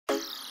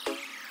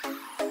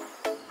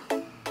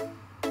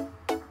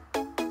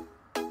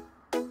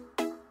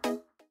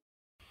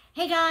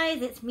Hey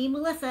guys, it's me,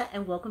 Melissa,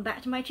 and welcome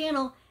back to my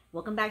channel.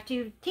 Welcome back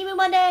to TEMU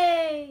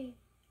Monday!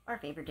 Our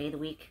favorite day of the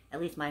week. At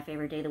least my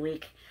favorite day of the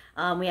week.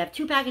 We have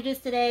 2 packages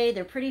today.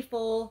 They're pretty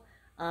full.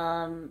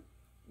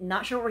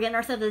 Not sure what we're getting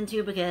ourselves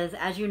into because,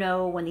 as you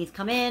know, when these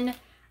come in,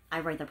 I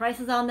write the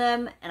prices on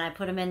them, and I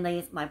put them in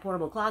my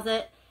portable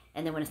closet.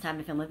 And then when it's time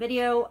to film a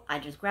video, I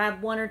just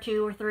grab 1 or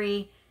 2 or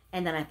 3,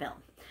 and then I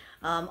film.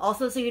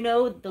 Also, so you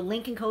know, the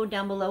link and code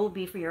down below will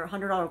be for your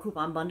 $100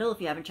 coupon bundle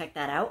if you haven't checked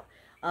that out.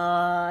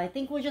 I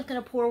think we're just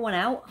going to pour one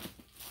out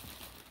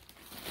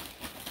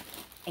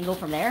and go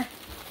from there.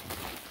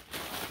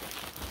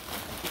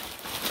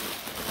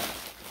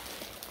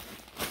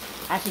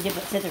 I actually did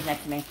put scissors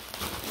next to me.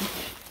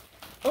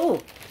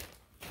 Oh!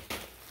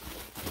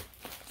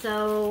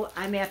 So,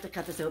 I may have to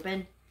cut this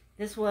open.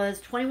 This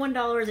was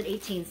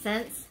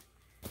 $21.18.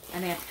 I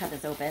may have to cut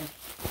this open.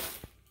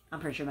 I'm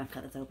pretty sure I'm going to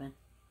cut this open.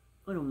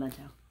 Un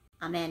momento.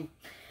 I'm in.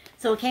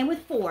 So, it came with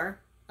 4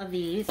 of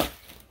these.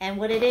 And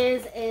what it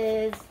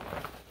is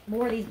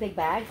more of these big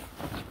bags,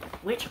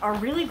 which are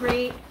really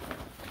great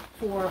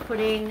for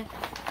putting,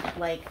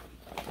 like,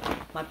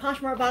 my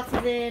Poshmark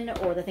boxes in,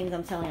 or the things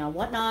I'm selling on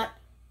Whatnot.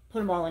 Put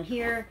them all in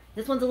here.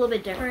 This one's a little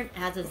bit different. It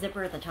has a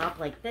zipper at the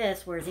top like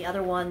this, whereas the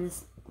other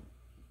ones,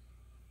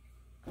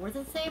 or is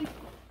it the same?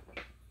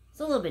 It's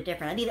a little bit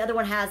different. I think the other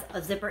one has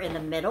a zipper in the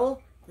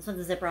middle. This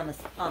one's a zipper on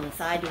the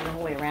side, doing the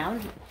whole way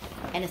around.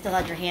 And it still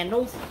has your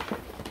handles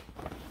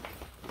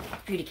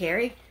for you to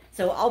carry.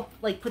 So I'll,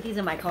 like, put these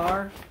in my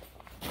car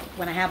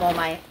when I have all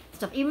my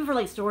stuff. Even for,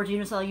 like, storage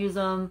units, I'll use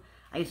them.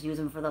 I used to use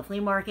them for the flea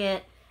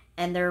market.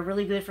 And they're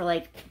really good for,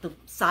 like, the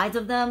sides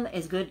of them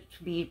is good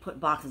to be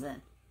put boxes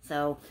in.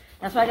 So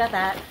that's why I got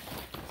that.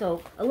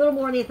 So a little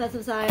more on the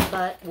expensive side,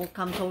 but will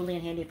come totally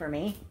in handy for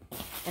me.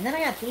 And then I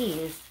got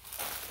these.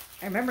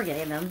 I remember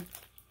getting them.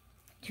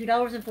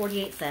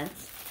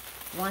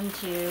 $2.48. 1,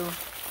 2,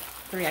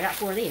 3. I got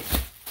 4 of these.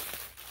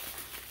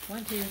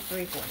 1, 2,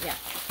 3, 4. Yeah.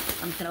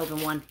 I'm just going to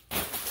open one.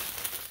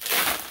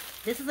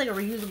 This is like a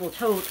reusable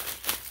tote,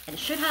 and it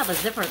should have a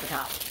zipper at the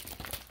top.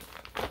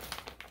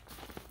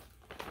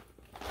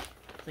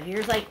 So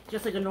here's like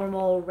just like a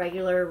normal,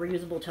 regular,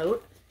 reusable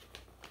tote.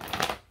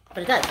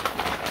 But it does.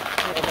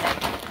 Let me open it.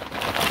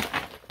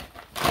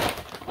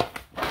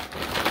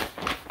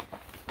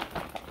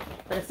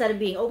 But instead of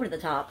being open at the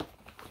top,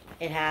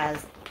 it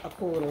has a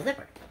cool little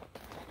zipper.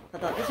 I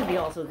thought this would be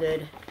also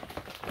good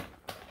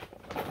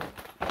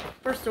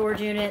for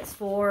storage units,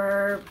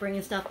 for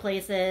bringing stuff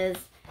places.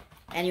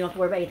 And you don't have to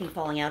worry about anything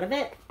falling out of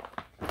it.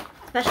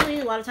 Especially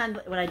a lot of times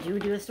when I do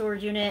a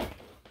storage unit,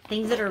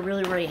 things that are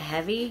really, really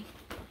heavy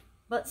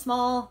but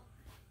small,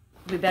 it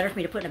would be better for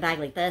me to put in a bag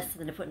like this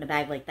than to put in a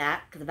bag like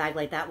that. Because a bag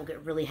like that will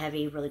get really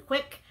heavy really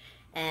quick.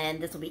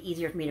 And this will be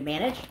easier for me to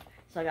manage.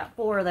 So I got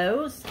 4 of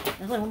those.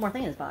 There's only one more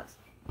thing in this box.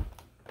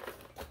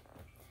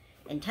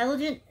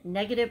 Intelligent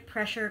Negative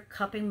Pressure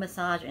Cupping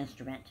Massage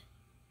Instrument.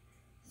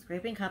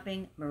 Scraping,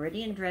 cupping,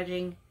 meridian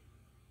dredging,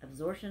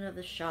 absorption of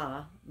the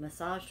Shah,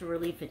 massage to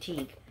relieve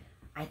fatigue.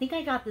 I think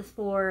I got this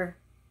for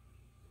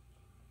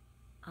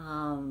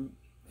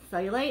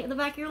cellulite in the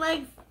back of your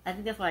legs. I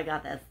think that's why I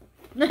got this.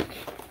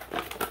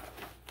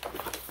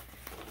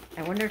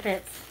 I wonder if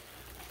it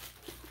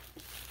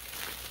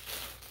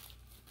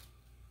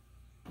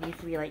needs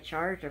to be like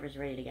charged or if it's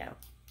ready to go. Of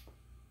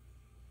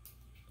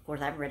course,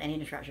 I haven't read any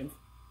instructions.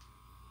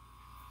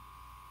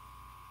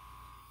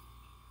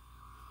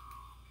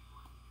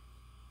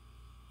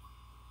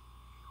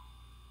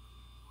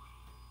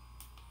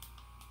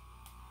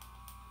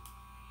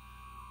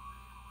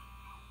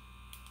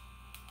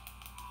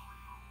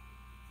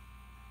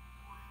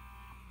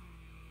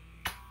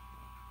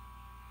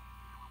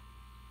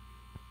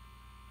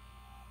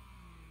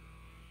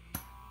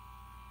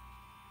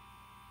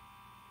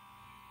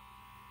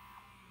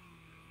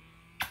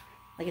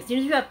 Like, as soon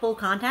as you have full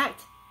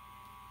contact,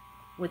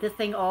 with this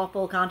thing all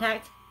full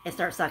contact, it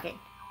starts sucking.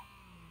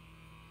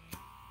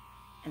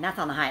 And that's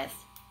on the highest.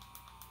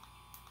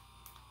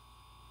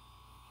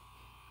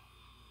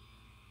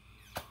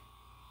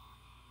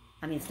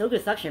 I mean, still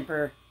good suction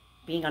for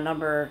being on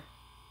number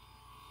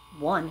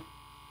 1.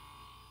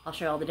 I'll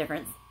show you all the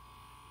difference.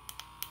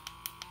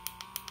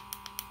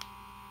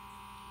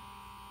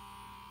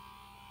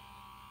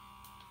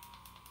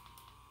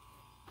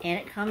 And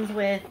it comes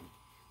with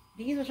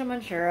these, which I'm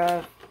unsure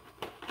of.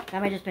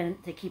 That might just been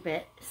to keep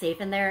it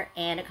safe in there.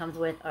 And it comes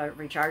with a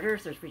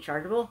recharger, so it's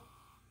rechargeable.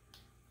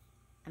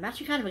 I'm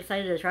actually kind of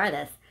excited to try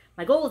this.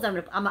 My goal is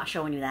I'm not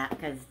showing you that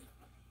because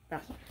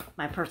that's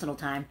my personal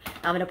time.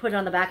 I'm going to put it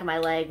on the back of my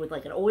leg with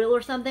like an oil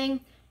or something.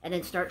 And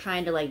then start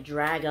trying to like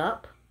drag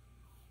up.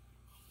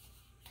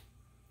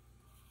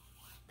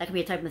 That could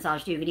be a type of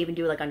massage too. You could even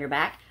do it like on your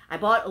back. I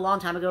bought a long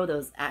time ago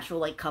those actual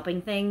like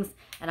cupping things.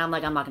 And I'm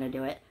like, I'm not going to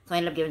do it. So I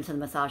ended up giving it to the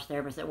massage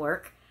therapist at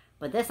work.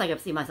 But this I could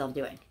see myself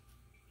doing.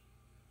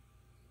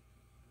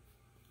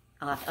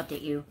 I'll have to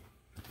update you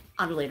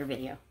on a later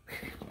video.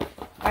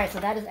 Alright,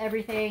 so that is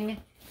everything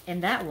in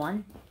that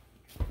one.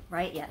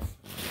 Right? Yes.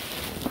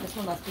 This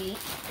one must be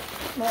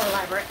more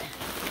elaborate.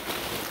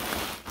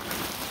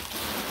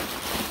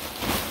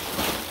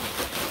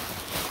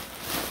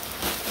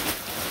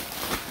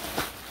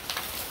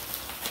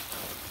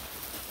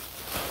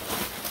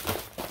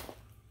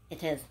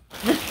 tis.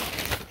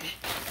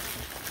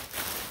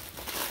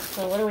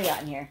 So what do we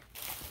got in here?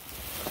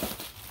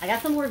 I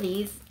got some more of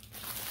these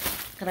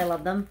because I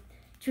love them.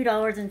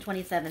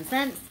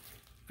 $2.27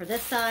 for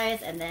this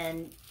size, and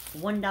then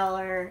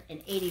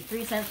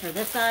 $1.83 for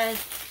this size.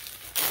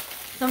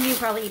 Some of you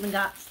probably even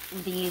got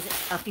these,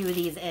 a few of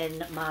these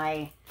in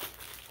my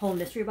home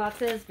mystery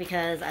boxes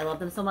because I love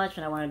them so much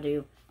and I wanted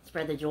to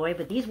spread the joy.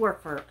 But these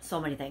work for so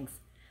many things.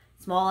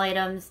 Small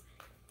items.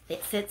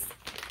 It sits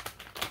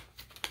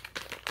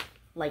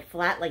like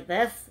flat like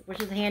this,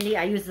 which is handy.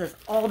 I use this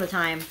all the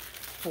time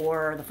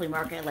for the flea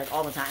market, like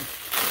all the time.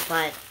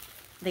 But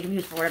they can be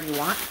used for whatever you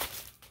want.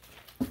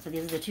 So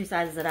these are the two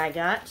sizes that I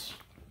got.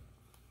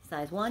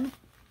 Size 1.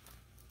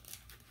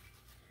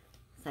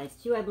 Size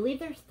 2. I believe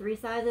there's 3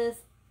 sizes.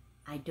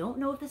 I don't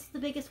know if this is the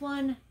biggest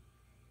one.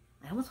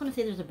 I almost want to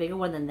say there's a bigger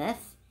one than this.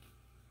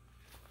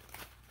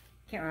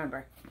 Can't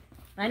remember.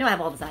 But I know I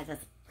have all the sizes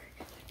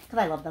because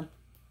I love them.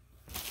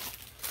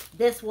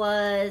 This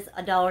was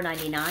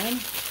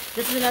 $1.99.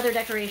 This is another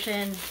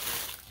decoration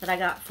that I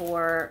got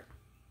for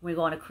when we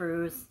go on a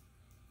cruise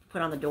to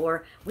put on the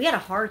door. We had a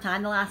hard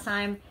time the last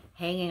time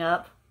hanging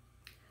up.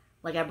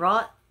 Like, I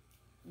brought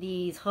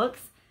these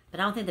hooks, but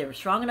I don't think they were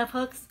strong enough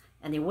hooks,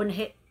 and they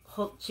wouldn't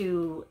hook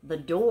to the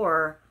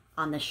door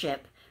on the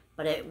ship,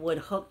 but it would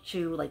hook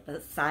to like the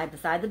side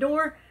beside the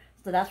door.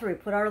 So that's where we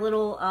put our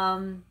little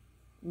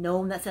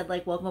gnome that said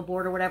like welcome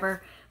aboard or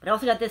whatever. But I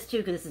also got this too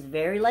because this is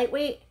very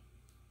lightweight.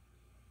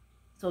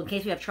 So in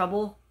case we have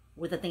trouble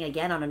with the thing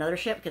again on another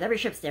ship, because every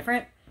ship's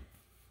different,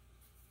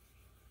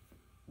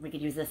 we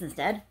could use this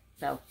instead.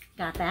 So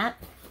got that.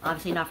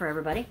 Obviously not for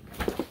everybody.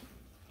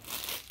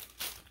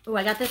 Oh,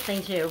 I got this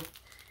thing too.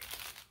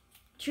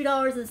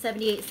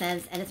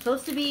 $2.78, and it's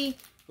supposed to be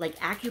like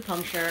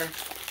acupuncture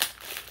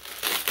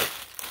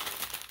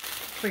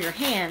for your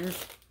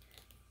hands.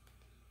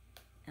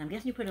 And I'm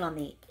guessing you put it on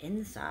the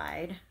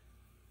inside.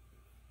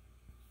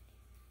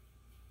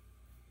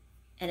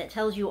 And it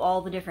tells you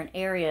all the different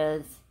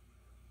areas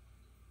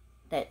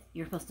that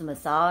you're supposed to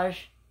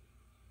massage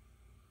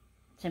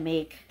to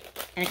make,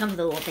 and it comes with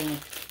a little thing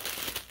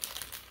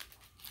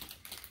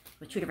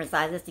with 2 different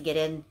sizes to get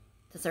in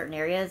to certain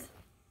areas.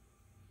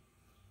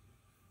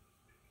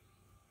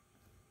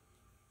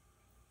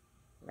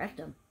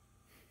 Rectum.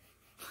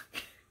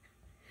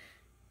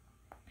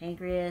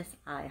 Pancreas,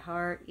 eye,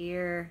 heart,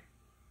 ear,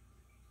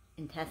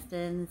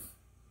 intestines,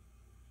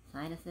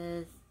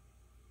 sinuses.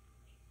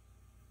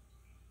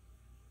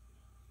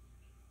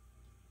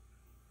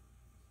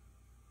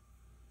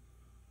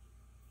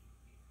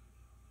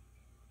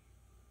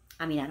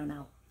 I mean, I don't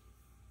know.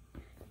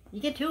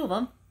 You get 2 of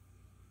them.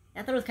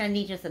 I thought it was kind of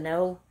neat just to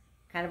know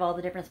kind of all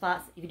the different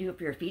spots. You can do it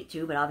for your feet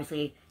too, but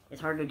obviously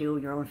it's harder to do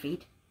your own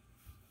feet.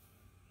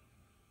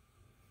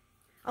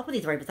 I'll put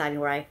these right beside me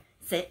where I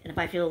sit, and if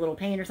I feel a little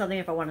pain or something,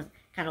 if I want to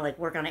kind of like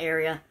work on an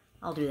area,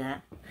 I'll do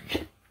that.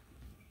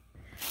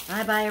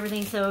 I buy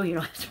everything so you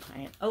don't have to buy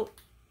it. Oh,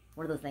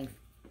 one of those things.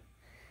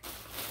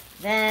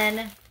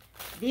 Then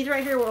these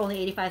right here were only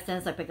 85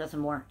 cents. I picked up some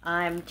more.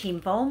 I'm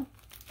Team Foam.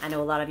 I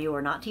know a lot of you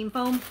are not Team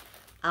Foam.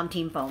 I'm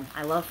Team Foam.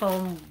 I love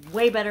foam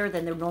way better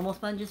than the normal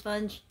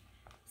sponge.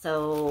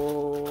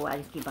 So I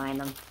just keep buying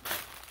them.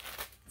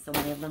 So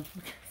many of them.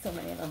 So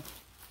many of them.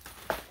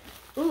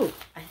 Ooh,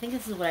 I think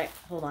this is what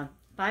hold on.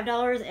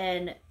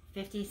 $5.57.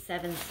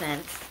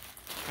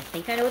 I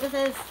think I know what this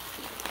is.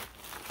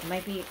 It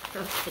might be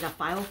in a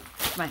file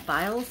for my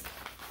files.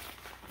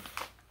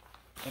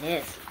 It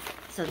is.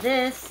 So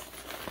this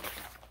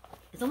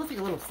is almost like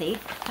a little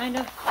safe, kind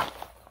of,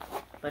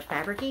 but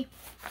fabric-y.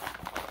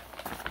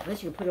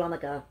 This you can put it on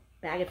like a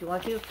bag if you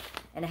want to.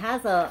 And it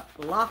has a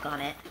lock on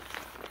it.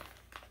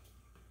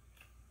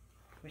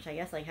 Which I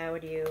guess, like, how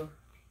would you...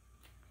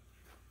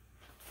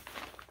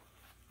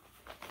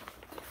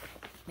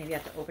 Maybe you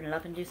have to open it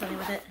up and do something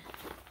with it.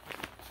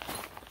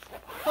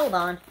 Hold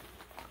on.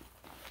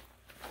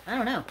 I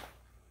don't know.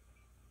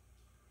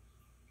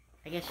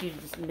 I guess you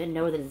just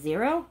know that it's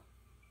 0.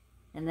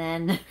 And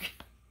then...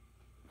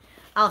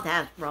 I'll have to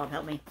have Rob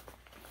help me.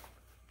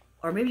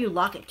 Or maybe you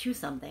lock it to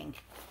something.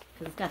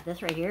 Because it's got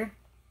this right here.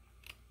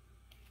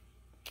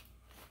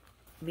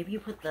 Maybe you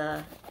put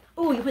the...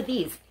 Oh, you put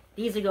these.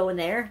 These will go in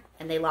there.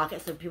 And they lock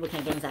it so people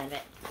can't get inside of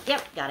it.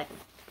 Yep, got it.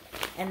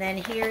 And then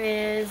here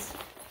is...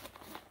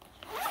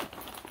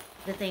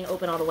 the thing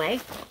open all the way.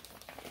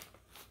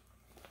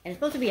 And it's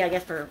supposed to be, I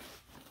guess, for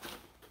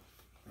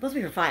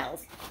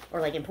files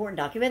or like important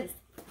documents.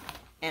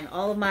 And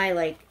all of my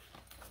like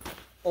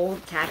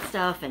old tax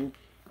stuff and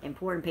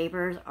important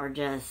papers are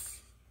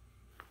just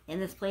in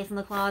this place in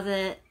the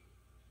closet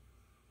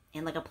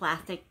in like a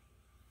plastic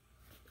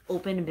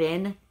open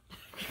bin.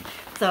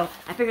 So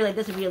I figured like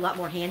this would be a lot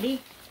more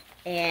handy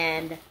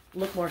and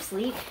look more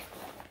sleek.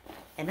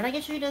 And then I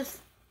guess you just,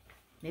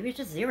 maybe it's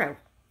just 0.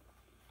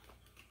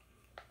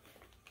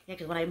 Yeah,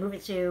 because when I move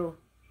it to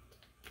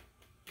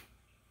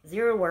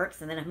 0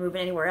 works, and then if I move it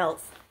anywhere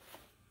else,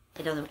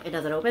 it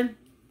doesn't open.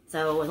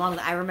 So as long as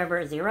I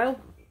remember 0,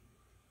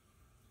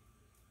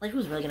 Like,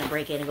 who's really going to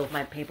break in and go for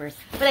my papers?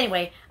 But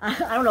anyway, I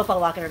don't know if I'll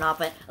lock it or not,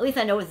 but at least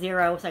I know it's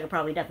 0, so I could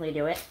probably definitely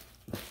do it.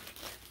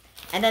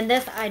 And then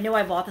this, I know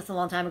I bought this a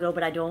long time ago,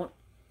 but I don't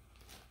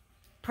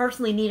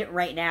personally need it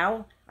right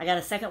now. I got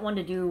a second one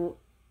to do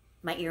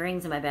my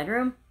earrings in my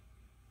bedroom.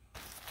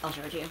 I'll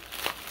show it to you.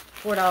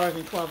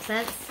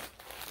 $4.12.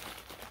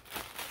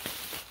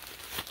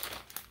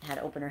 I had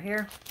an opener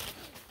here.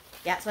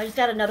 Yeah, so I just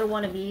got another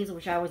one of these,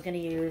 which I was going to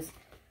use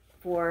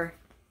for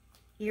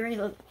earrings.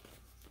 Is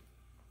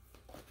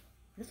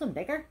this one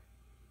bigger?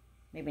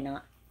 Maybe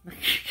not.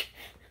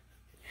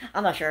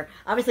 I'm not sure.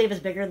 Obviously, if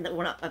it's bigger than the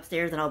one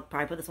upstairs, then I'll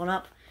probably put this one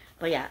up.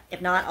 But yeah,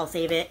 if not, I'll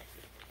save it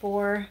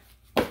for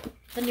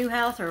the new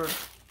house or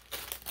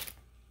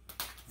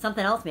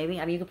something else maybe.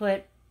 I mean, you could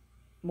put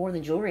more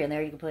than jewelry in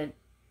there. You could put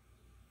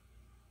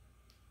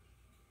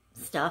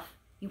stuff.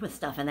 You can put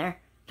stuff in there.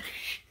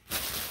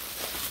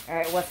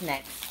 Alright, what's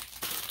next?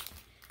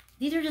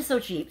 These are just so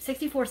cheap.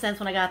 64 cents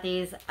when I got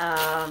these.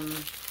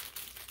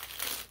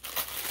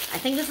 I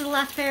think this is the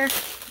last pair.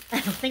 I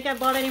don't think I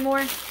bought any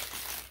more.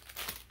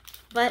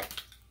 But,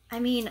 I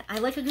mean, I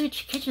like a good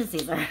kitchen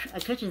scissor. A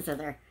kitchen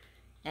scissor.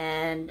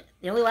 And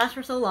they only last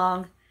for so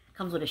long.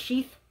 Comes with a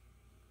sheath.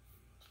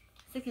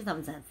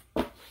 60-something cents.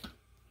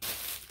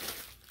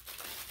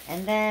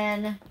 And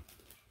then,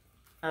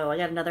 oh, I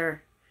got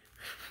another.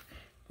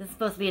 This is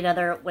supposed to be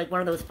another, like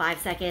one of those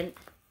 5-second,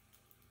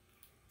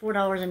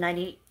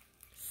 $4.97.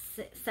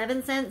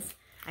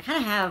 I kind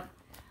of have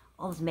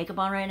all this makeup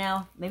on right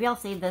now. Maybe I'll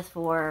save this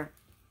for,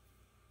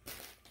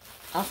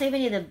 I'll save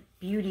any of the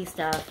beauty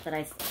stuff that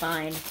I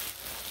find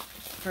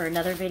for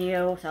another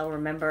video, so I'll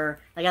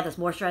remember. I got this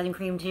moisturizing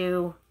cream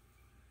too,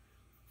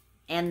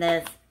 and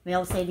this. Maybe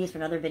I'll save these for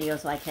another video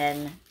so I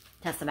can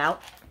test them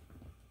out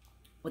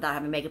without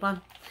having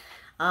makeup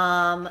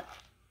on.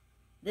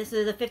 This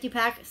is a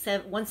 50-pack,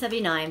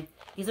 $179.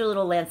 These are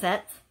little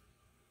lancets.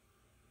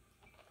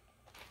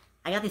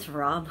 I got these from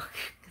Rob.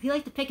 He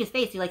likes to pick his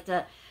face. He likes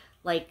to,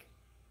 like,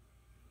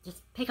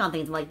 just pick on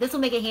things. I'm like, this will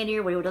make it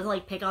handier where he doesn't,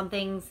 like, pick on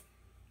things.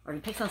 Or he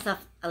picks on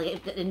stuff.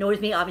 Like, it annoys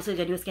me, obviously,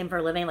 because I do skin for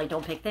a living. Like,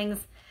 don't pick things.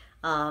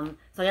 So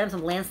I got him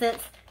some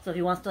lancets. So if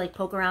he wants to, like,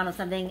 poke around on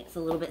something, it's a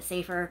little bit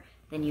safer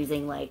than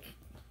using, like,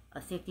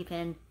 a safety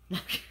pin.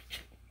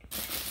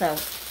 So,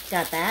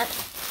 got that.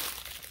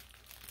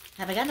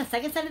 Have I gotten a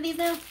second set of these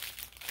now?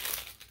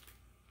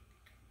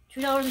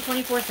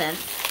 $2.24. I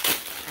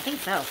think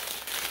so.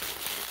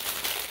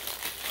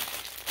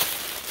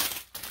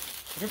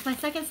 Is this my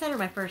second set or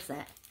my first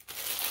set?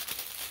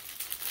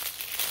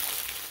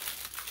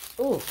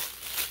 Ooh,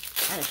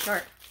 that is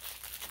sharp.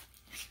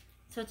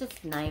 So it's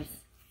just knives.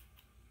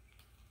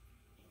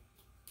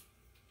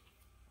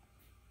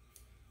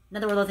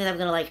 Another one of those things I'm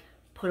going to, like,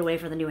 put away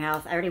for the new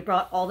house. I already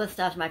brought all this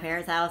stuff to my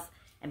parents' house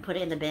and put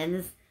it in the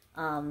bins.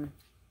 I'm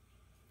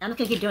just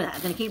going to keep doing that.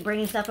 I'm going to keep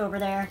bringing stuff over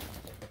there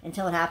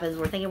until it happens.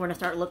 We're thinking we're going to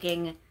start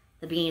looking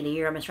the beginning of the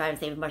year. I'm going to try to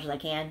save as much as I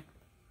can.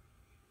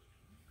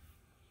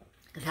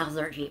 Because houses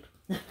aren't cheap.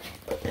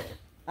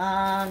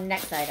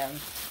 Next item.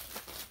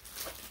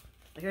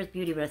 Well, here's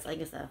beauty, but it's, I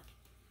guess, a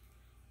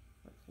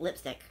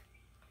lipstick.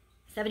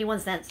 71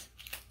 cents.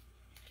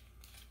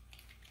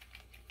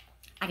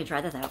 I can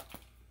try this out.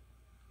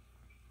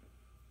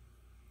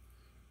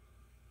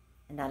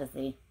 And that is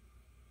the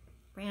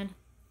brand.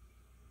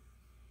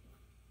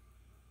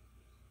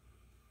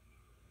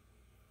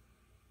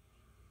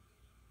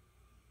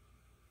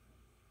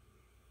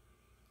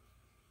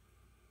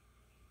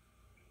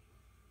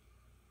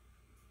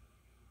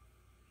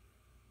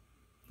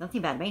 Don't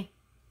seem bad to me.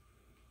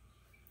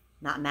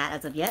 Not matte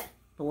as of yet,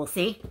 but we'll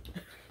see.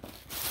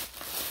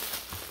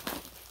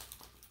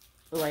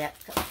 Oh, I got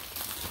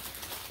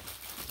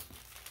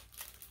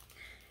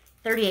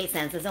 38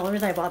 cents. That's the only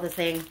reason I bought this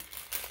thing.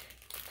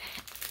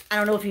 I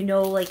don't know if you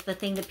know, like, the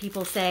thing that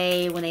people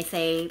say when they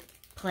say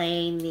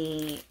playing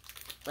the,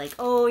 like,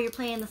 oh, you're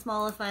playing the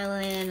smallest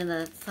violin and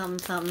the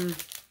something.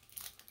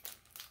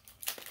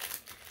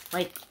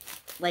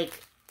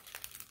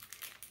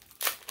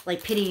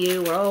 Like pity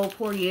you, or oh,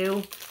 poor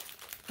you.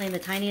 Playing the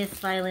tiniest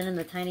violin and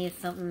the tiniest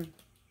something.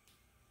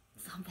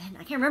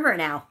 I can't remember it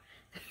now.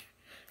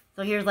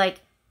 So here's,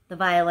 like, the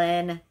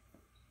violin.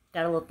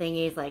 Got a little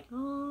thingy. It's like,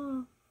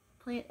 oh,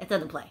 play it. It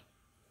doesn't play.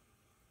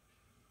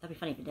 That'd be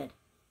funny if it did.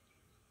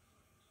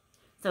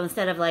 So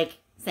instead of, like,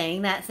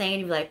 saying that saying,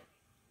 you'd be like,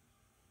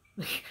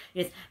 you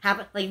just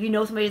happen, like, if you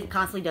know somebody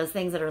constantly does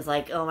things that are just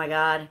like, oh my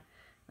god,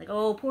 like,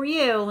 oh, poor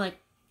you, like,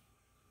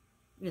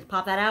 you just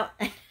pop that out.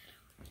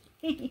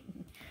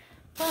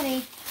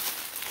 Funny.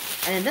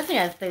 And then this thing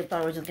I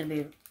thought was just going to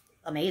be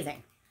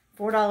amazing.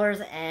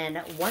 $4.01.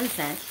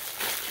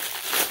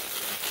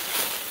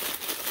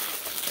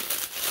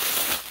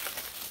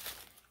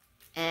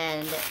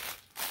 And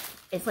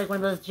it's like one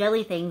of those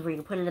jelly things where you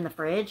can put it in the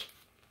fridge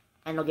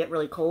and it'll get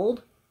really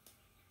cold.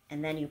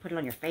 And then you put it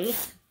on your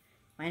face.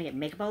 Am I going to get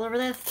makeup all over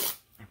this?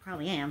 I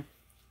probably am.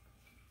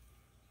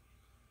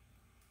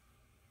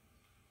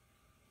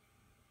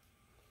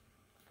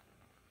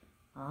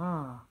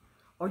 Oh.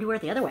 Or do you wear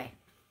it the other way?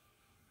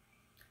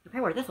 You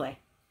probably wear it this way.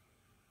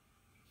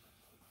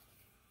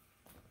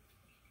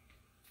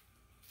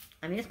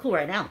 I mean, it's cool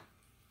right now.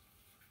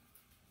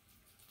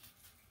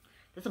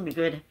 This will be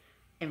good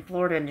in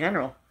Florida in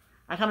general.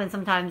 I come in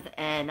sometimes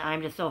and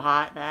I'm just so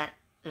hot that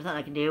there's nothing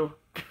I can do.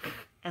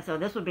 And so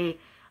this would be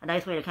a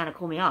nice way to kind of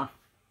cool me off.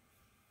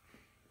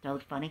 Do I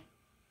look funny?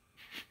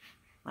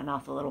 My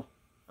mouth's a little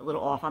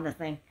off on this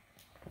thing.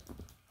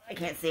 I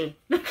can't see.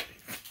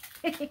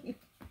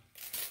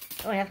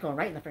 Oh, I have to go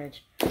right in the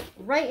fridge.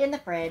 Right in the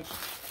fridge.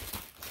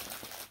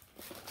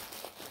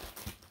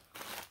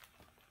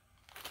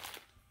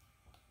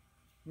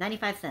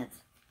 $0.95.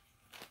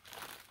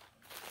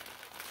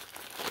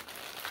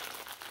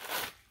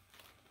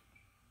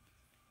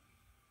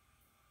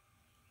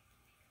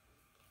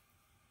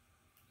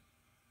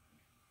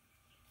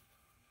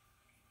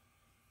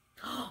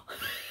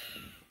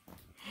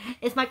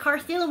 It's my car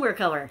steering wheel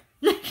cover.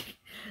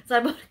 So I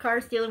bought a car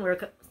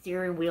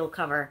steering wheel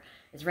cover.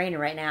 It's raining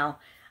right now.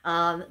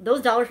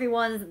 Those Dollar Tree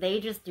ones, they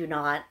just do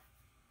not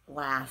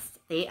last.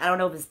 I don't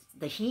know if it's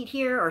the heat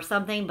here or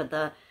something, but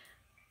the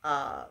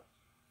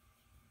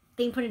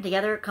thing putting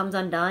together comes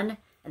undone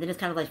and then just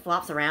kind of like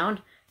flops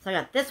around. So I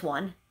got this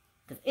one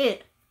because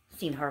it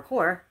seemed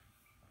hardcore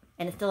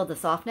and it still has the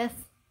softness.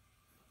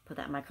 Put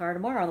that in my car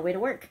tomorrow on the way to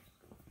work.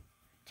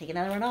 Take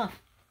another one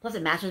off. Plus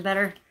it matches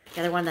better. The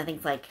other one I think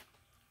is like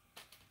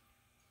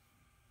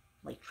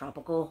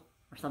tropical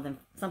or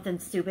something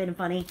stupid and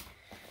funny.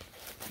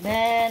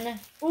 Then,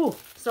 ooh,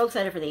 so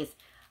excited for these.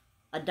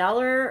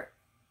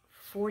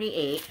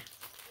 $1.48.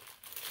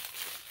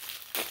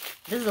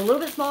 This is a little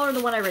bit smaller than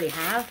the one I already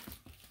have.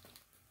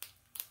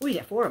 Ooh, you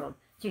get 4 of them.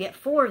 So you get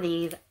 4 of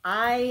these.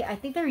 I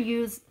think they're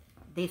used,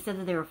 they said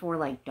that they were for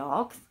like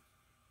dogs,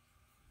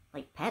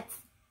 like pets.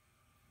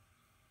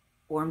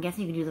 Or I'm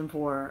guessing you can use them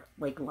for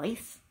like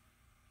lice.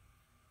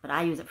 But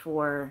I use it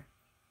for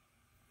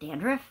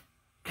dandruff.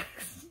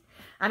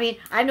 I mean,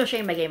 I have no shame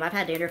in my game. I've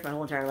had dandruff my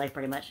whole entire life,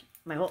 pretty much.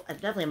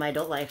 Definitely in my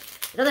adult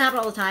life. It doesn't happen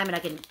all the time, and I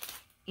can,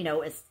 you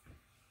know,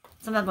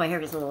 sometimes my hair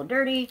gets a little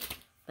dirty,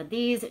 but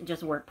these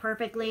just work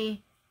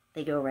perfectly.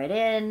 They go right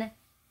in,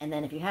 and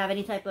then if you have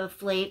any type of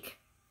flake,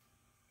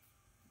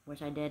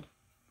 which I did,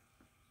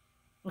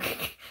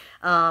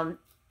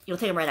 you'll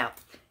take them right out.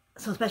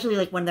 So especially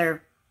like when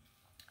they're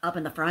up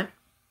in the front.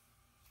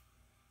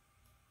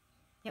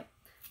 Yep.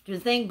 Do the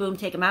thing, boom,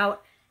 take them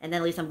out, and then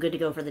at least I'm good to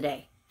go for the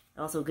day.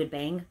 Also a good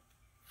bang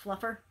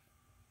fluffer.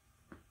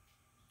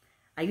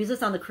 I use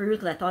this on the cruise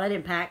because I thought I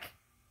didn't pack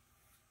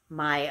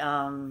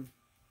my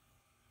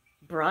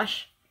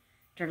brush.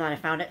 Turned out I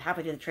found it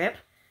halfway through the trip.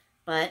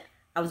 But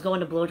I was going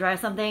to blow dry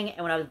something,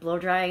 and when I was blow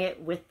drying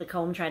it with the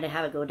comb, trying to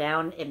have it go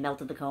down, it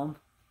melted the comb.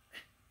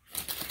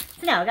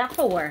 So now I got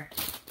 4.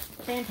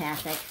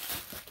 Fantastic.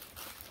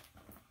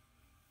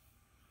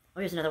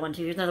 Oh, here's another one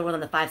too. Here's another one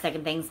of the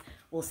 5-second things.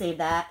 We'll save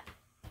that.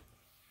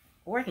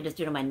 Or I could just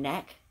do it on my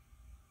neck.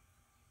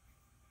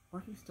 Or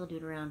if you still do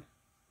it around.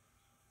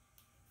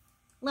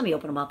 Let me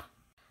open them up.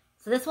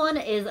 So this one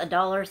is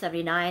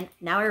 $1.79.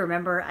 Now I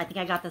remember, I think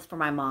I got this for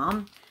my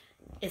mom.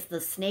 It's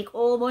the snake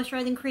oil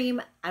moisturizing cream.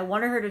 I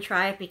wanted her to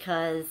try it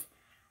because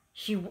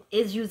she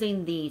is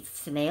using the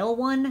snail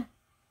one,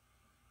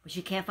 but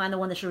she can't find the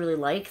one that she really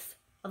likes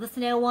of the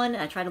snail one.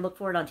 I tried to look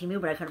for it on TEMU,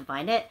 but I couldn't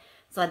find it.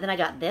 So then I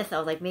got this. I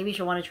was like, maybe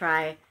she'll want to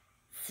try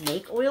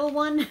snake oil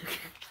one.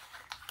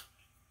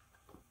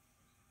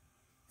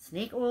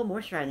 Snake oil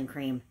moisturizing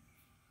cream.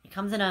 It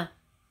comes in a...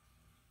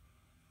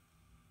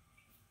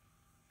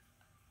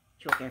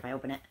 She won't care if I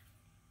open it.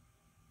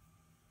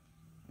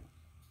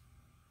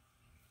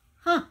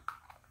 Huh.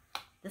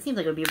 This seems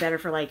like it would be better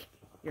for, like,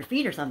 your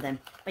feet or something.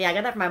 But yeah, I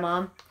got that for my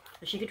mom,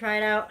 so she could try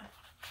it out.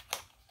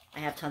 I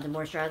have tons of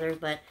moisturizers,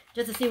 but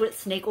just to see what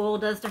snake oil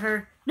does to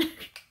her.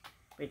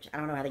 Which, I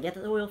don't know how they get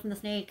the oil from the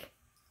snake.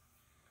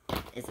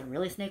 Is there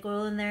really snake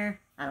oil in there?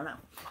 I don't know.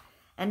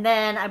 And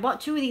then I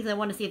bought 2 of these and I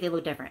wanted to see if they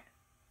look different.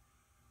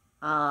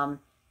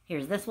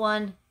 Here's this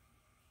one.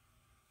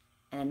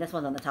 And then this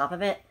one's on the top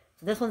of it.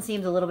 So this one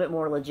seems a little bit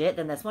more legit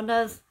than this one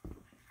does.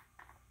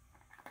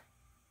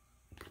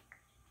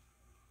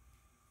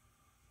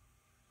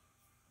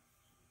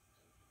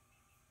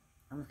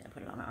 I'm just going to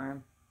put it on my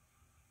arm.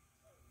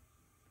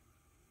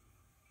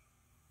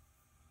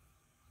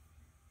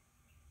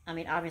 I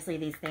mean, obviously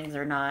these things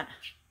are not...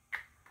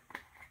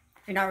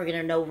 You're not really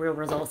going to know real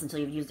results until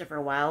you've used it for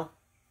a while.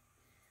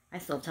 I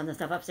still have tons of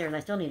stuff upstairs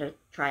I still need to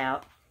try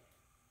out.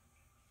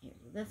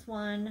 Here's this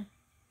one.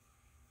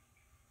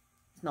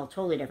 Smells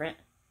totally different.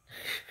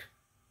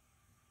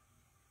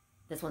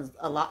 This one's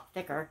a lot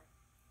thicker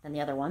than the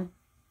other one.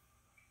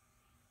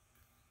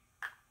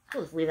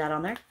 We'll just leave that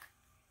on there.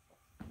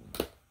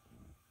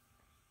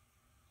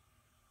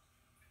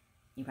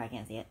 You probably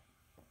can't see it.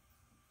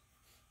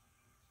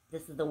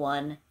 This is the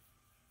one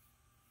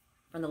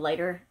from the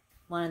lighter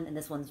one, and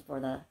this one's for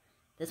the...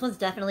 This one's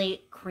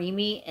definitely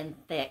creamy and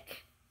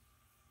thick.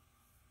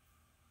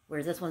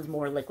 Whereas this one's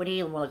more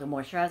liquidy, more like a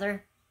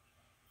moisturizer.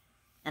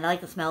 And I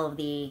like the smell of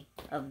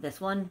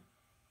this one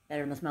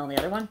better than the smell of the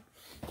other one.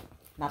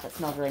 Not that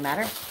smells really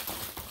matter.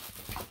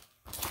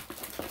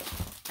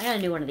 I got a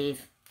new one of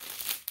these.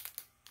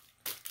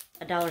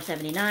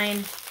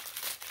 $1.79.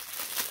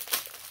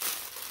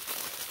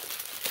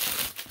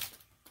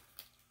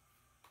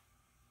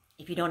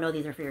 If you don't know,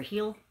 these are for your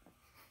heel.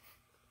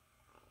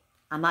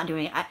 I'm not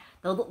doing it.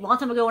 A long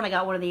time ago when I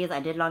got one of these,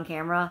 I did it on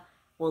camera.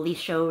 Well, at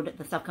least showed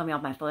the stuff coming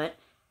off my foot.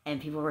 And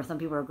some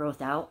people were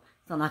grossed out.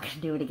 So I'm not going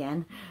to do it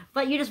again.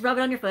 But you just rub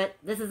it on your foot.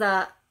 This is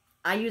I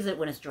use it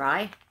when it's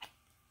dry.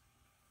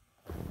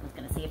 I'm just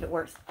going to see if it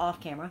works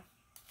off camera.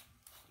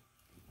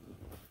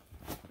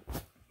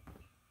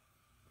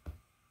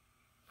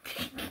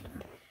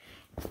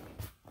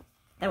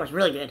 That works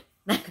really good.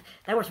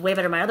 That works way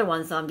better than my other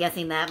one, so I'm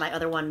guessing that my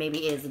other one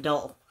maybe is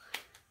dull.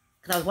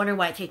 Because I was wondering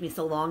why it takes me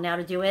so long now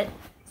to do it.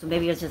 So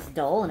maybe it's just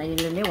dull and I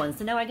needed a new one.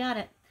 So now I got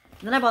it.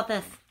 And then I bought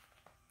this,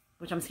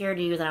 which I'm scared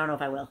to use and I don't know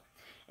if I will.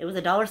 It was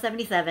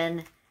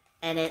 $1.77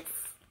 and it's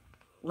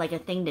like a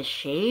thing to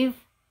shave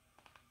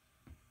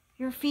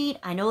your feet.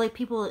 I know like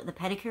people at the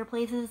pedicure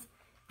places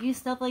use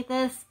stuff like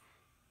this.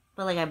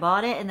 But like I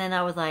bought it and then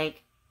I was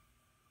like,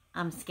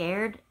 I'm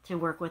scared to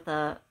work with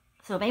a...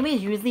 So if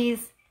anybody's used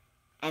these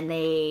and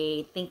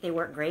they think they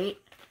work great,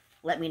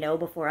 let me know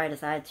before I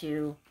decide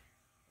to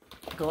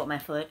go up my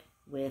foot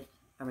with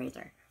a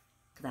razor.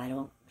 Because I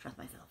don't trust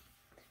myself.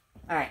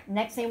 Alright,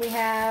 next thing we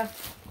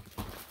have...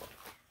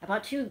 I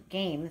bought 2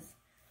 games.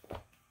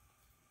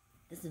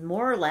 This is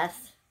more or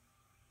less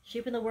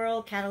Sheep in the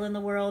World, Cattle in the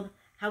World.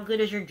 How good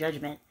is your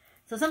judgment?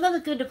 So sometimes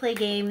it's good to play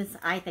games,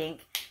 I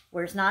think,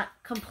 where it's not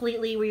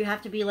completely where you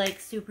have to be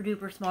like super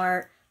duper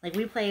smart. Like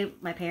we play,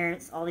 my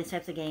parents, all these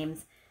types of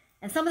games.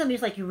 And some of them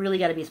just like you really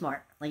got to be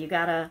smart. Like you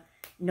got to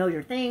know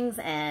your things,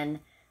 and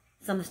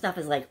some of the stuff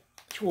is like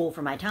tool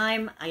for my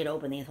time. I got to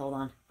open these, hold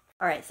on.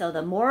 Alright, so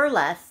the more or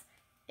less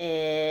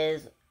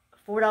is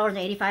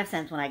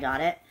 $4.85 when I got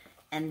it.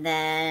 And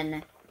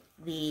then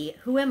the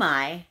Who Am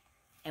I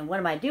and What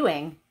Am I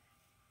Doing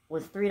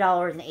was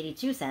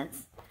 $3.82.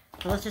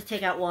 So let's just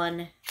take out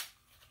one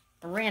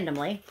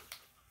randomly.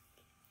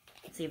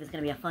 Let's see if it's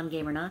going to be a fun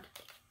game or not.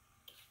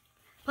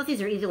 Plus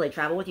these are easy to like,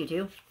 travel with you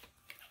too.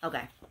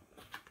 Okay.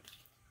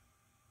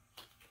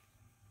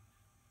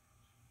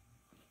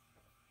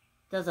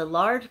 Does a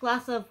large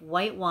glass of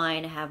white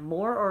wine have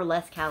more or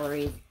less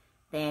calories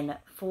than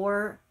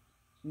 4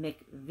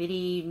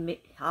 McVitie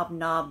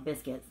Hobnob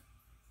biscuits?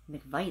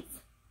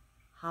 McVites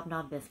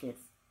Hobnob biscuits.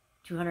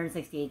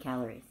 268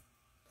 calories.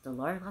 Does a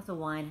large glass of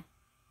wine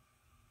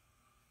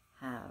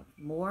have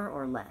more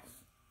or less?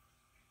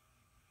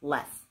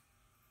 Less.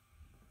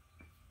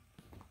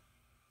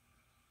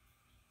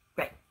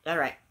 Great. All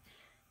right.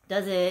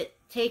 Does it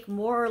take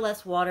more or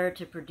less water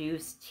to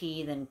produce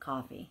tea than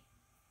coffee?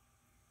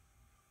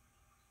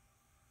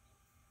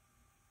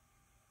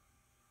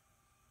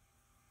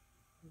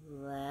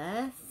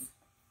 Less.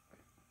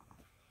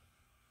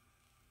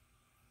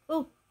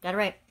 Oh, got it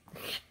right.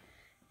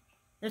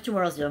 There's 2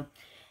 more else to do.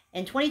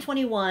 In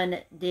 2021,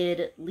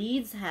 did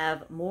Leeds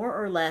have more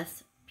or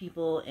less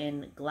people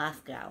in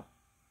Glasgow?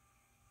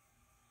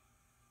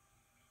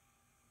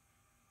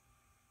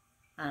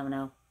 I don't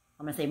know.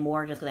 I'm going to say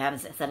more just because I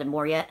haven't said it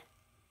more yet.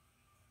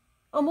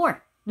 Oh,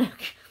 more.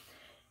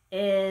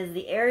 Is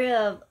the area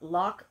of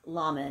Loch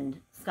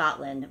Lomond,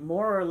 Scotland,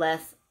 more or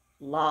less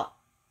Loch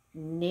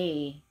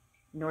Ness,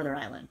 Northern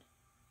Ireland?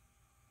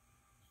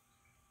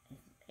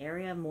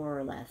 Area more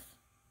or less?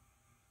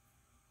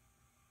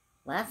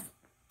 Less?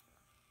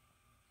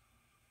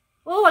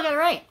 Oh, I got it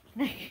right.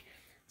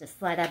 Just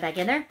slide that back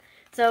in there.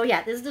 So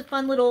yeah, this is a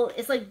fun little,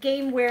 it's like a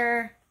game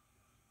where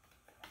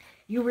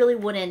you really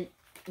wouldn't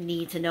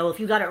need to know. If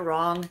you got it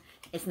wrong,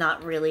 it's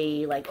not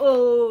really like,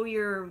 oh,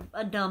 you're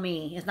a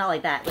dummy. It's not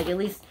like that. Like at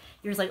least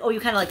you're just like, oh, you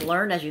kind of like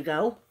learn as you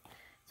go.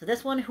 So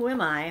this one, Who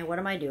Am I? What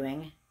Am I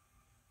Doing?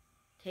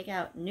 Take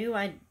out new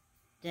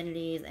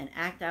identities and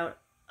act out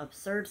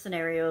absurd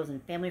scenarios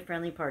and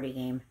family-friendly party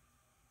game.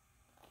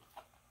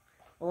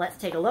 Well, let's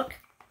take a look.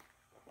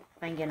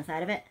 If I can get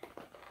inside of it.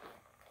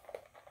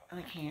 Oh,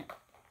 I can't.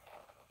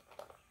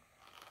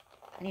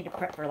 I need to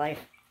prep for life.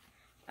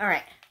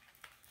 Alright.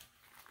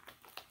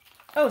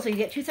 Oh, so you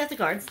get 2 sets of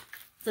cards.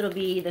 So it'll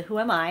be the Who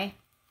Am I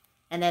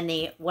and then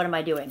the What Am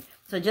I Doing.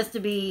 So just to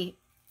be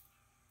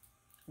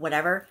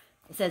whatever,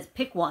 it says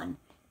pick one.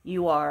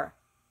 You are,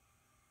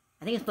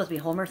 I think it's supposed to be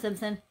Homer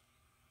Simpson.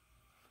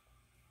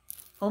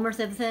 Homer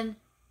Simpson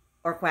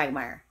or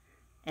Quagmire.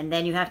 And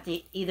then you have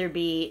to either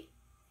be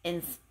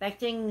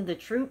inspecting the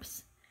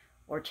troops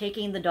or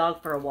taking the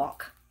dog for a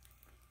walk.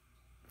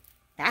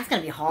 That's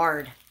going to be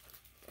hard.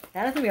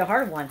 That is going to be a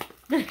hard one.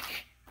 I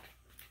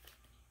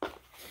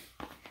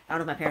don't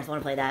know if my parents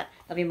want to play that.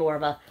 That'll be more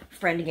of a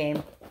friend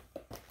game.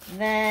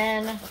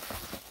 Then,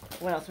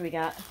 what else do we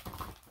got?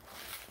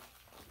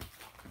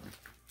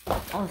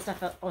 All the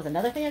stuff. Oh, there's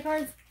another thing of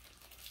cards?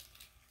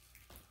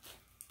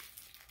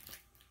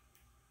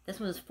 This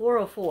was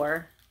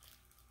 $4.04,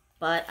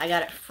 but I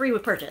got it free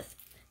with purchase.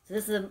 So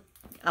this is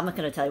I'm not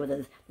going to tell you what this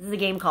is. This is a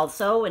game called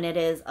So, and it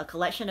is a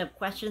collection of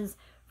questions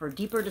for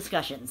deeper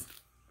discussions.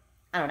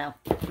 I don't know.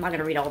 I'm not going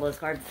to read all those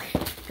cards. It's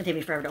going to take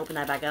me forever to open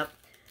that back up.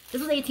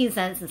 This was 18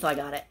 cents, and so I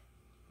got it.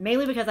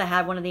 Mainly because I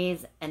had one of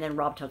these, and then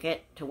Rob took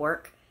it to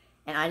work.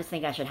 And I just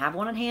think I should have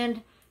one on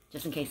hand,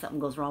 just in case something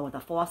goes wrong with a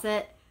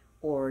faucet,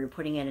 or you're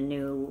putting in a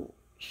new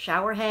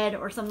shower head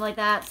or something like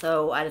that.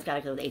 So I just got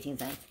it because it was 18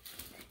 cents.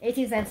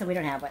 18 cents and we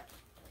don't have it.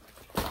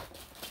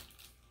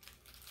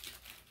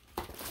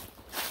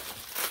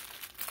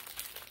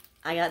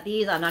 I got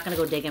these. I'm not going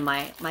to go dig in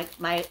my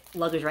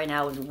luggage right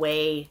now is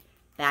way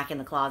back in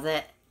the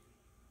closet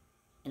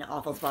in an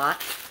awful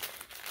spot.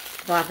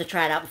 So I'll have to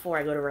try it out before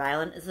I go to Rhode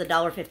Island. This is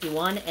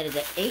 $1.51. It is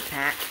an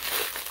 8-pack.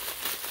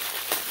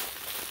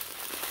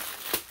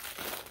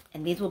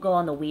 And these will go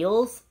on the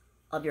wheels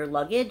of your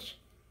luggage.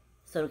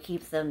 So it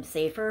keeps them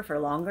safer for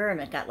longer. And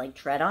it got like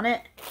tread on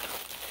it.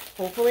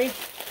 Hopefully.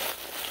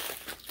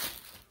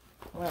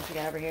 What else we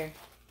got over here?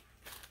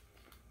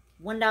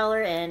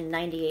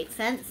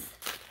 $1.98.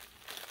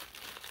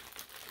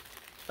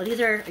 Oh,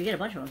 these are, you get a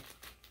bunch of them.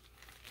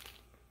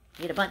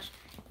 You get a bunch.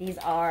 These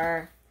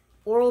are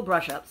oral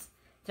brush-ups.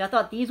 So I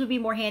thought these would be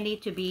more handy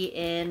to be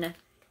in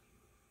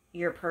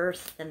your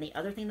purse than the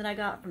other thing that I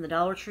got from the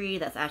Dollar Tree.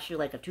 That's actually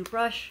like a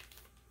toothbrush.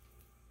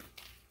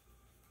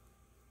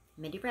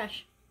 Minty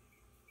Fresh.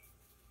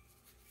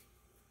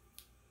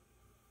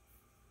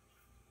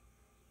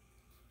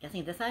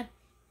 Guessing this side?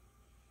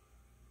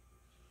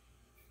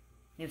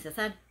 Maybe it's this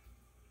side?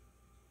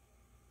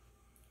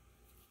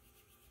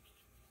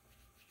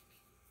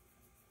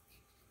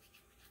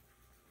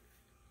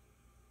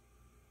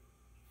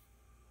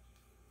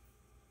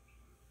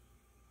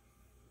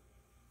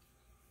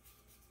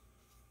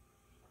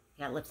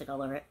 Got lipstick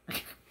all over it.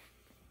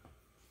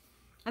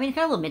 I mean, it's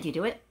got a little minty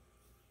to it.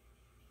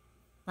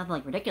 Nothing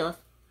like ridiculous.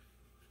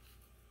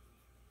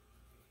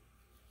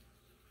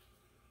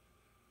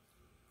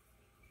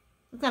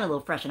 It's got a little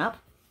freshen up.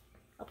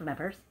 Open my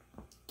purse.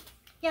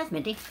 Yeah, it's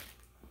minty.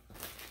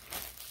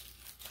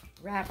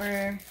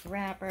 Wrapper.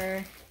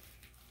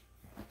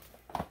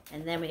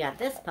 And then we got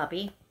this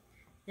puppy.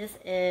 This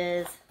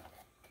is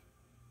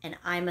an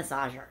eye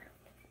massager.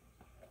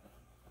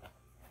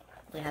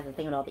 It has a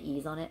thing with all the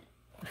E's on it.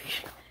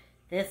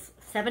 This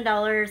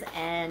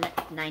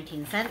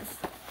 $7.19.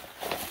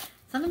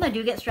 Sometimes I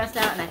do get stressed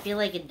out and I feel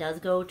like it does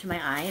go to my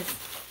eyes.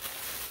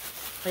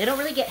 Like I don't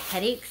really get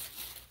headaches,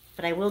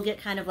 but I will get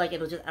kind of like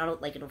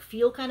it'll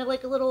feel kind of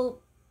like a little,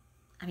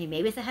 I mean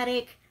maybe it's a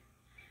headache.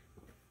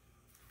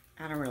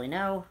 I don't really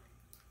know.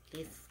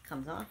 This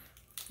comes off,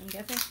 I'm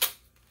guessing.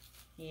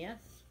 Yes.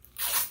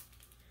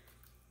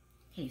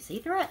 Can you see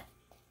through it?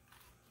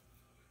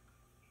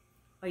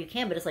 Oh, you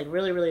can, but it's like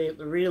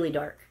really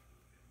dark.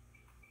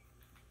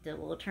 It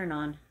will turn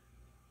on.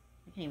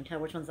 I can't even tell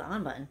which one's the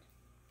on button.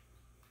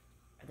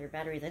 Are there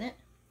batteries in it?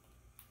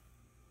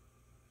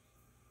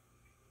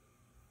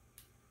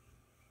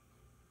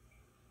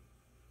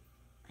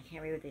 I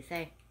can't read what they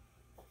say.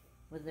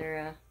 Was there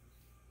a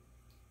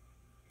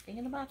thing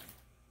in the box?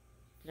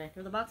 Did I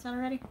throw the box down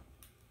already?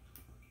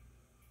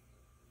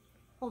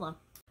 Hold on.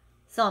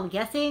 So I'm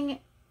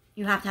guessing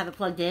you have to have it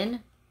plugged in,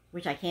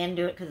 which I can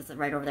do it because it's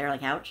right over there on the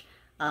couch.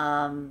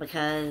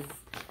 Because,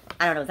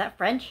 I don't know, is that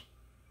French?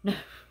 No.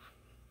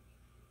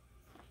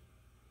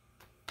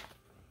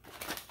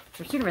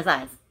 Where student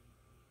resides.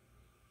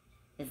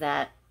 Is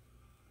that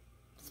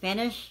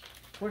Spanish?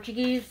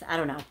 Portuguese? I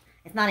don't know.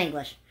 It's not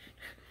English.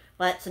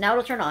 But, so now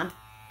it'll turn on.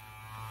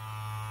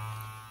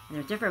 And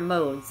there's different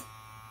modes.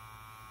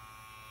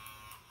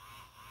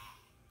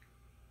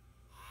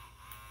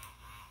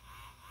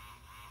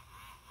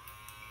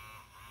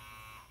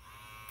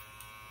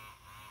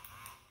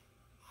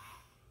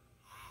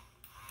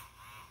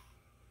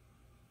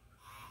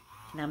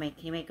 Now can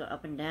you make it go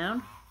up and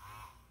down?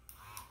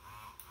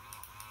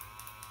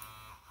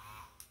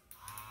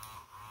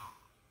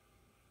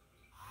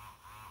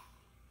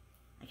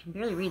 I can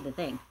barely read the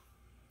thing.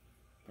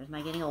 There's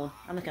my getting old.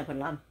 I'm just gonna put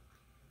it on.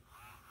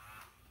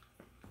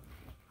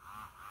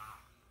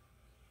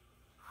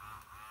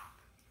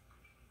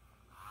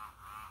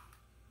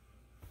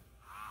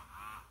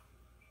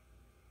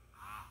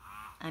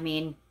 I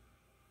mean,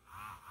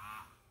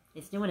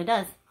 it's doing what it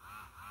does.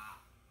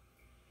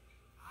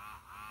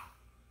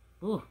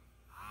 Ooh.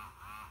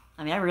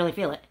 I mean, I really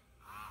feel it.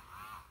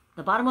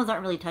 The bottom ones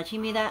aren't really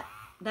touching me that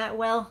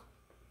well.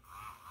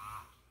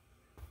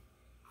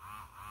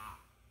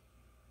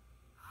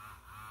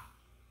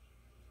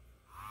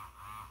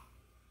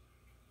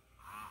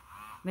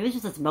 Maybe it's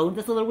just this mode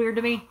that's a little weird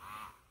to me.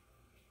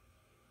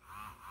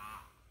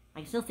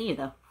 I can still see you,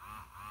 though.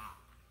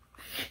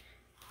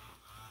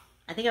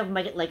 I think I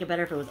might like it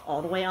better if it was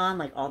all the way on,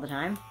 like, all the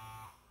time.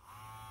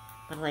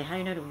 But, like, how do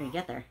you know when you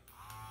get there?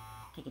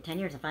 Take it 10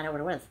 years to find out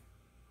what it was.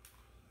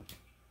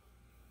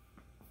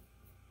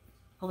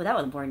 Hopefully that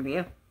wasn't boring for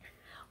you.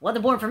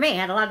 Wasn't boring for me.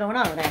 I had a lot going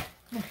on over there.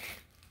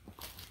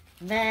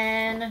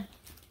 Then,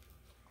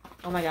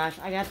 oh my gosh,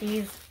 I got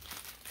these.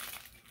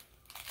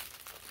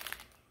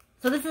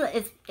 So this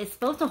is, it's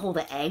supposed to hold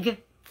an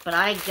egg, but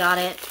I got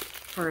it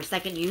for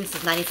second use.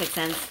 It's 96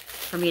 cents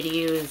for me to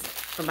use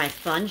for my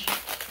sponge,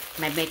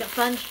 my makeup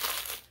sponge.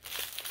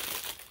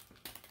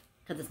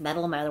 Because it's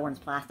metal and my other one's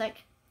plastic.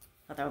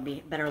 Thought that would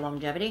be better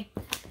longevity.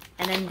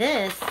 And then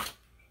this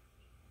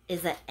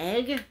is an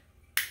egg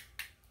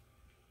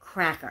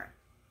cracker.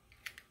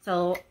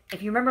 So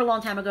if you remember a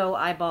long time ago,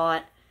 I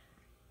bought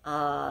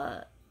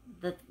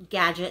the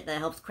gadget that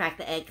helps crack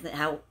the egg,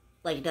 how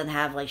like it doesn't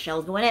have like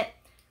shells go in it,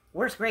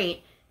 works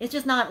great. It's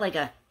just not like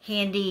a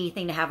handy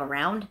thing to have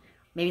around.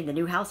 Maybe in the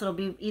new house it'll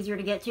be easier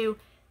to get to.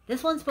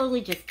 This one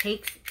supposedly just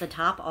takes the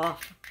top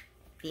off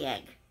the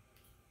egg.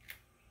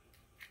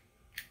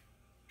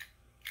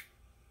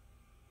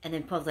 And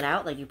then pulls it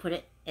out, like you put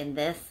it in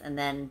this and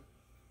then...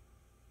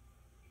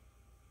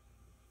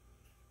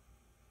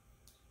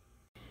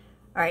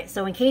 Alright,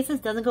 so in case this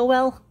doesn't go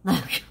well,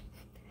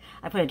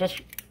 I put a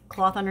dish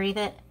cloth underneath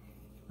it.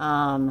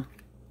 It's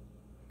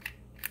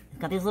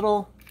got these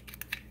little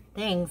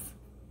things.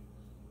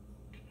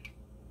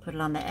 Put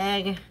it on the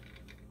egg. Is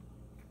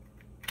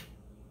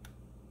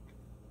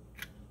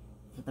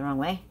it the wrong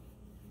way?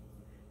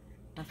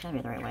 That's gotta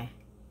be the right way.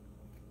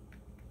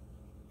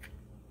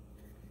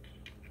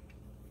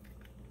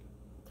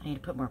 I need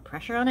to put more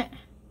pressure on it.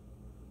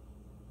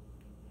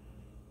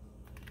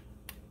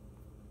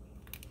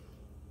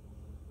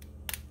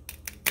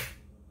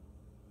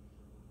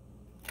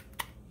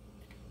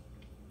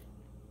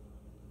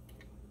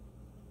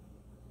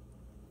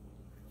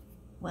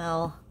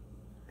 Well,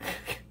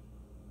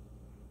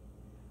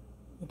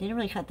 it didn't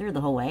really cut through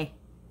the whole way.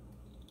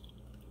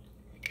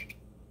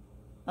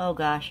 Oh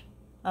gosh.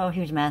 Oh,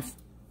 huge mess.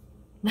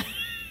 Glad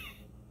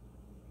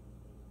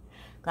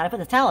I put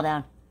this towel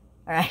down.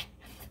 Alright.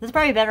 This is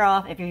probably better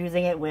off if you're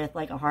using it with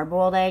like a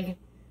hard-boiled egg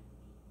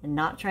and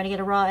not trying to get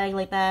a raw egg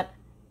like that.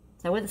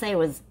 So I wouldn't say it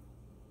was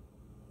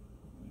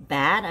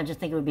bad. I just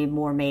think it would be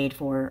more made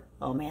for,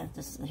 oh man,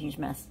 this is a huge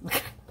mess.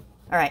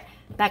 Alright,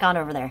 back on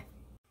over there.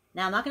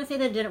 Now, I'm not going to say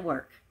that it didn't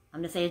work. I'm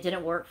going to say it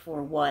didn't work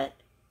for what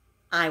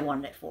I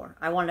wanted it for.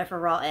 I wanted it for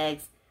raw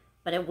eggs,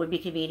 but it would be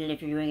convenient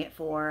if you're doing it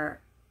for,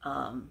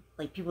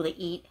 like, people that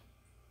eat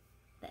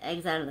the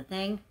eggs out of the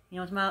thing. You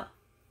know what I'm talking about?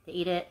 They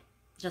eat it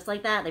just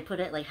like that. They put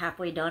it, like,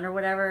 halfway done or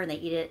whatever, and they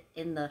eat it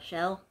in the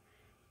shell.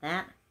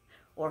 That.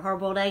 Or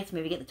hard-boiled eggs.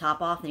 Maybe get the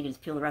top off, and you can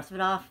just peel the rest of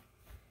it off.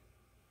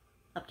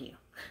 Up to you.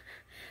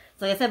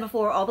 So like I said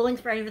before, all the links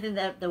for everything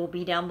that will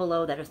be down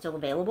below that are still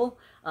available.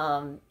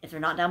 If they're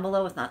not down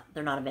below,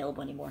 they're not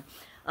available anymore.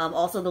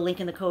 Also, the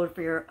link and the code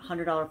for your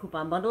 $100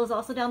 coupon bundle is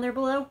also down there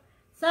below.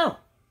 So,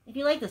 if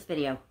you like this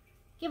video,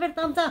 give it a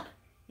thumbs up.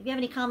 If you have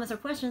any comments or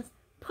questions,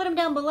 put them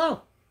down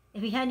below.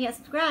 If you hadn't yet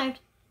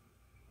subscribed.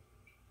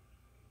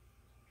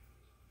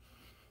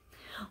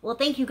 Well,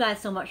 thank you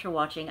guys so much for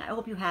watching. I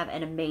hope you have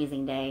an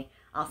amazing day.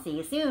 I'll see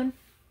you soon.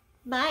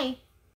 Bye.